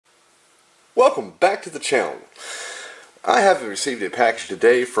Welcome back to the channel. I have received a package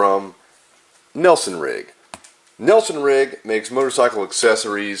today from Nelson-Rigg. Nelson-Rigg makes motorcycle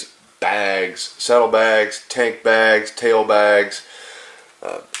accessories, bags, saddlebags, tank bags, tail bags,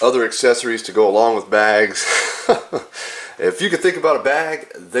 other accessories to go along with bags. If you can think about a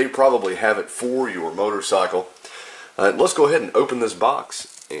bag, they probably have it for your motorcycle. Let's go ahead and open this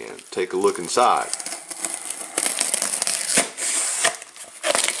box and take a look inside.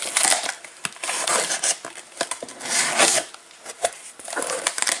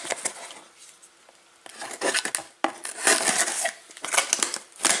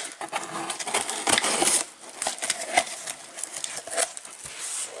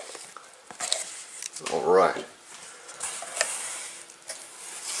 All right.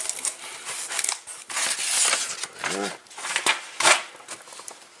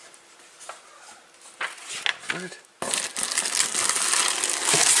 Right.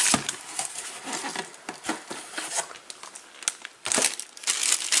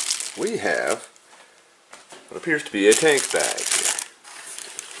 We have what appears to be a tank bag here.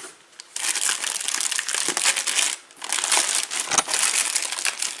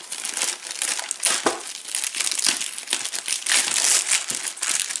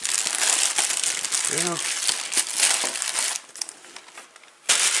 Yeah.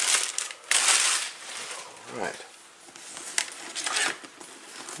 All right.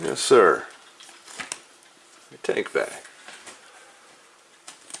 Yes, sir. A tank bag.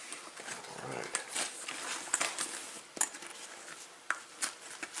 All right.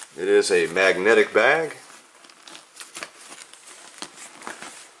 It is a magnetic bag,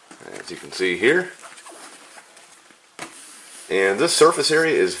 as you can see here. And this surface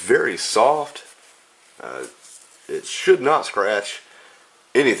area is very soft. It should not scratch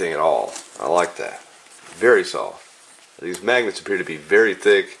anything at all. I like that. Very soft. These magnets appear to be very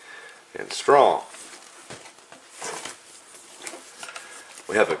thick and strong.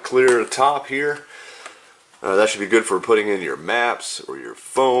 We have a clear top here. That should be good for putting in your maps or your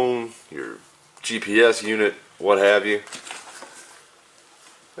phone, your GPS unit, what have you.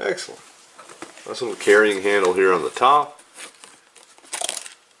 Excellent. Nice little carrying handle here on the top.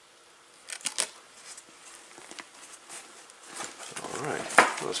 Alright,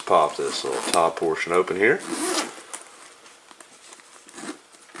 let's pop this little top portion open here.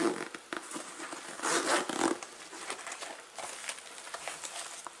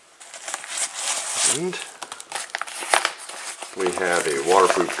 And we have a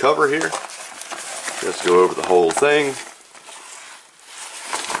waterproof cover here. Let's go over the whole thing.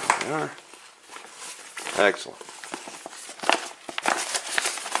 There we are. Excellent.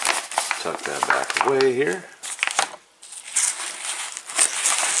 Tuck that back away here.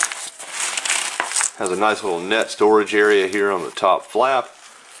 Has a nice little net storage area here on the top flap.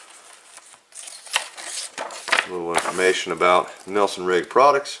 A little information about Nelson-Rigg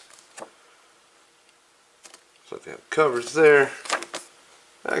products. So they have covers there.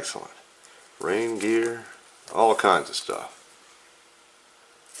 Excellent. Rain gear, all kinds of stuff.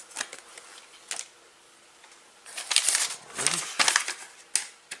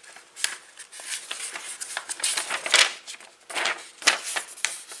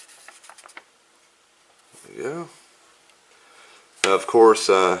 There we go. Now, of course,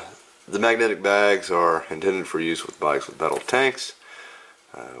 the magnetic bags are intended for use with bikes with metal tanks.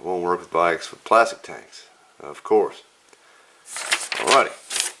 It won't work with bikes with plastic tanks, of course. Alrighty,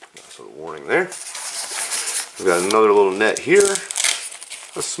 nice little warning there. We've got another little net here,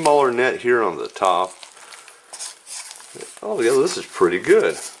 a smaller net here on the top. Altogether, this is pretty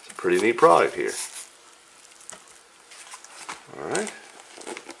good. It's a pretty neat product here. Alright,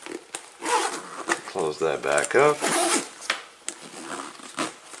 close that back up.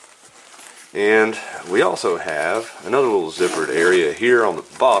 And we also have another little zippered area here on the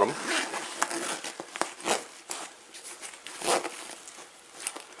bottom.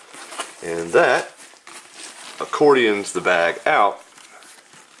 And that accordions the bag out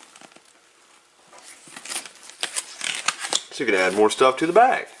so you can add more stuff to the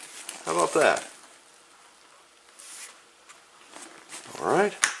bag. How about that?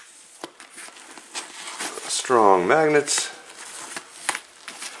 Alright. Strong magnets.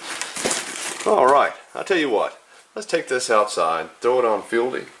 Alright, I'll tell you what. Let's take this outside, throw it on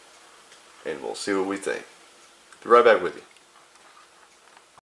Fieldy, and we'll see what we think. Be right back with you.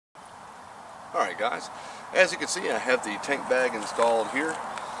 Alright guys, as you can see I have the tank bag installed here.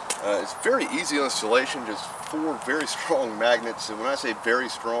 It's very easy installation, just 4 very strong magnets, and when I say very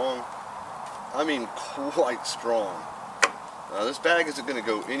strong, I mean quite strong. This bag isn't going to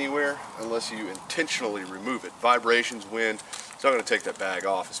go anywhere unless you intentionally remove it. Vibrations, wind, It's not going to take that bag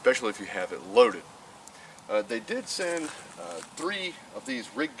off, especially if you have it loaded. They did send 3 of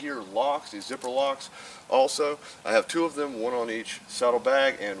these rig gear locks, these zipper locks also. I have 2 of them, one on each saddle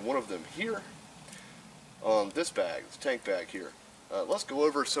bag and one of them here on this bag, this tank bag here. Let's go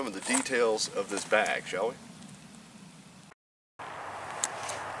over some of the details of this bag, shall we?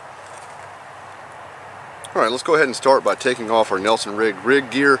 Alright, let's go ahead and start by taking off our Nelson-Rigg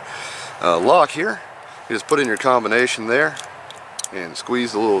rig gear lock here. You just put in your combination there and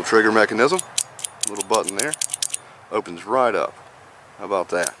squeeze the little trigger mechanism. Little button there. Opens right up. How about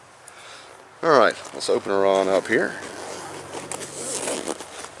that? Alright, let's open her on up here.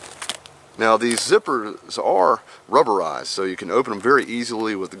 Now these zippers are rubberized, so you can open them very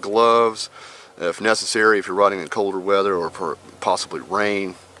easily with gloves if necessary, if you're riding in colder weather or possibly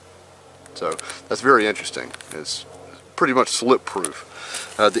rain. So that's very interesting. It's pretty much slip proof.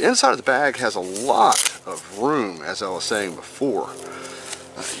 The inside of the bag has a lot of room, as I was saying before.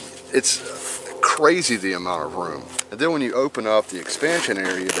 It's crazy the amount of room. And then when you open up the expansion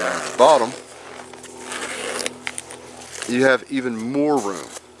area down at the bottom, you have even more room.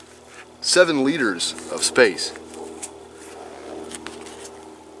 7 liters of space.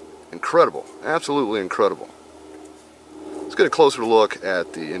 Incredible, absolutely incredible. Let's get a closer look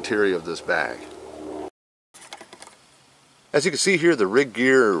at the interior of this bag. As you can see here, the rig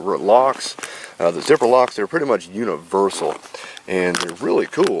gear locks, the zipper locks, they're pretty much universal, and they're really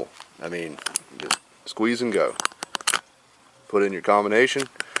cool. I mean, just squeeze and go. Put in your combination,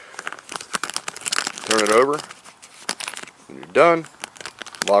 turn it over, when you're done,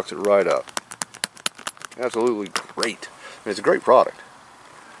 locks it right up. Absolutely great. I mean, it's a great product.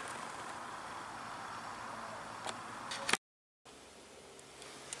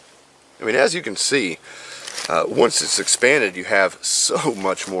 I mean, as you can see, once it's expanded, you have so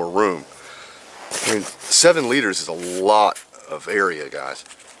much more room. I mean, 7 liters is a lot of area, guys.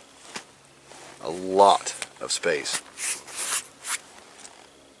 A lot of space.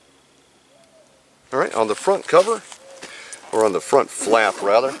 Alright, on the front cover, or on the front flap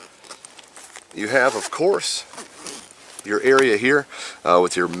rather, you have, of course, your area here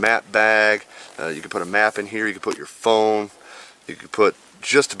with your map bag. You can put a map in here, you can put your phone, you can put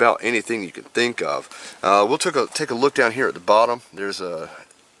just about anything you can think of. We'll take a look down here at the bottom. There's a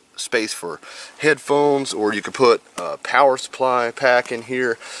space for headphones, or you could put a power supply pack in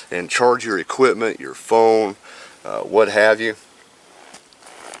here and charge your equipment, your phone, what have you.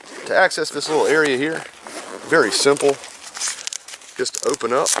 To access this little area here, very simple. Just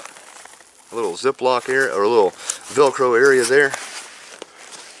open up a little Ziploc area, or a little Velcro area there,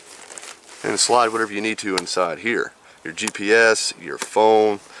 and slide whatever you need to inside here. Your GPS, your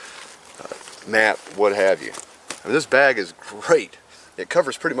phone, map, what have you. I mean, this bag is great. It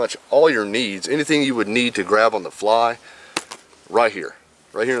covers pretty much all your needs. Anything you would need to grab on the fly, right here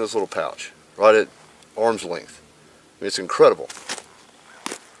in this little pouch, right at arm's length. I mean, it's incredible.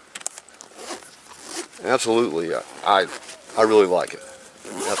 Absolutely, I really like it.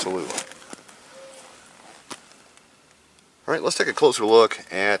 Absolutely. All right, let's take a closer look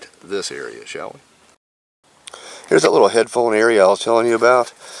at this area, shall we? Here's that little headphone area I was telling you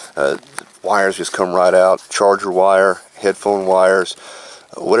about. Wires just come right out. Charger wire, headphone wires,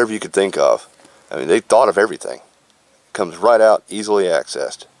 whatever you could think of. I mean, they thought of everything. Comes right out, easily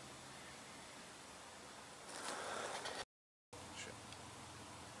accessed.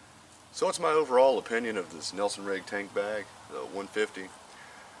 So what's my overall opinion of this Nelson-Rigg tank bag, the 150?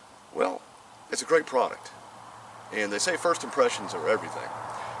 Well, it's a great product. And they say first impressions are everything.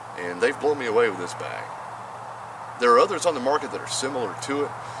 And they've blown me away with this bag. There are others on the market that are similar to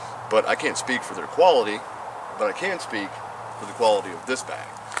it, but I can't speak for their quality, but I can speak for the quality of this bag.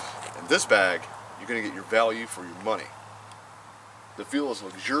 And this bag, you're going to get your value for your money. The feel is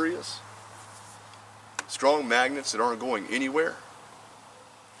luxurious, strong magnets that aren't going anywhere,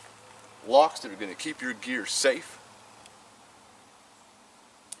 locks that are going to keep your gear safe.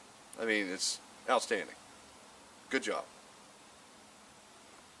 I mean, it's outstanding. Good job.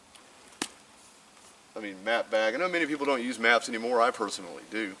 I mean, map bag. I know many people don't use maps anymore. I personally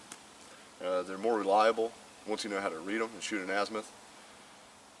do. They're more reliable once you know how to read them and shoot an azimuth.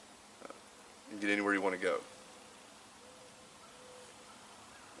 And get anywhere you want to go.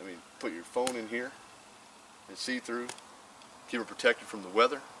 I mean, put your phone in here and see through. Keep it protected from the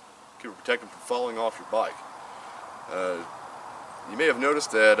weather. Keep it protected from falling off your bike. You may have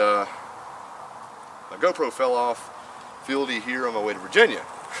noticed that my GoPro fell off fieldy here on my way to Virginia.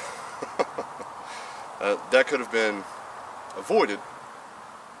 That could have been avoided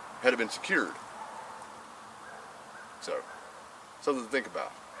had it been secured. So, something to think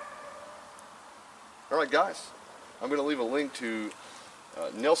about. Alright guys, I'm going to leave a link to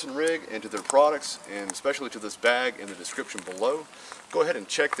Nelson-Rigg and to their products, and especially to this bag, in the description below. Go ahead and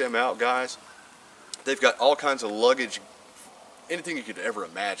check them out, guys. They've got all kinds of luggage, anything you could ever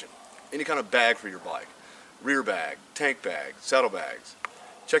imagine. Any kind of bag for your bike. Rear bag, tank bag, saddle bags.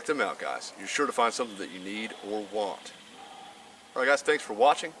 Check them out, guys. You're sure to find something that you need or want. Alright guys, thanks for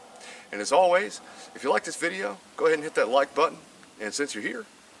watching. And as always, if you like this video, go ahead and hit that like button. And since you're here,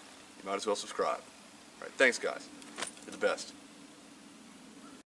 you might as well subscribe. Alright, thanks guys. You're the best.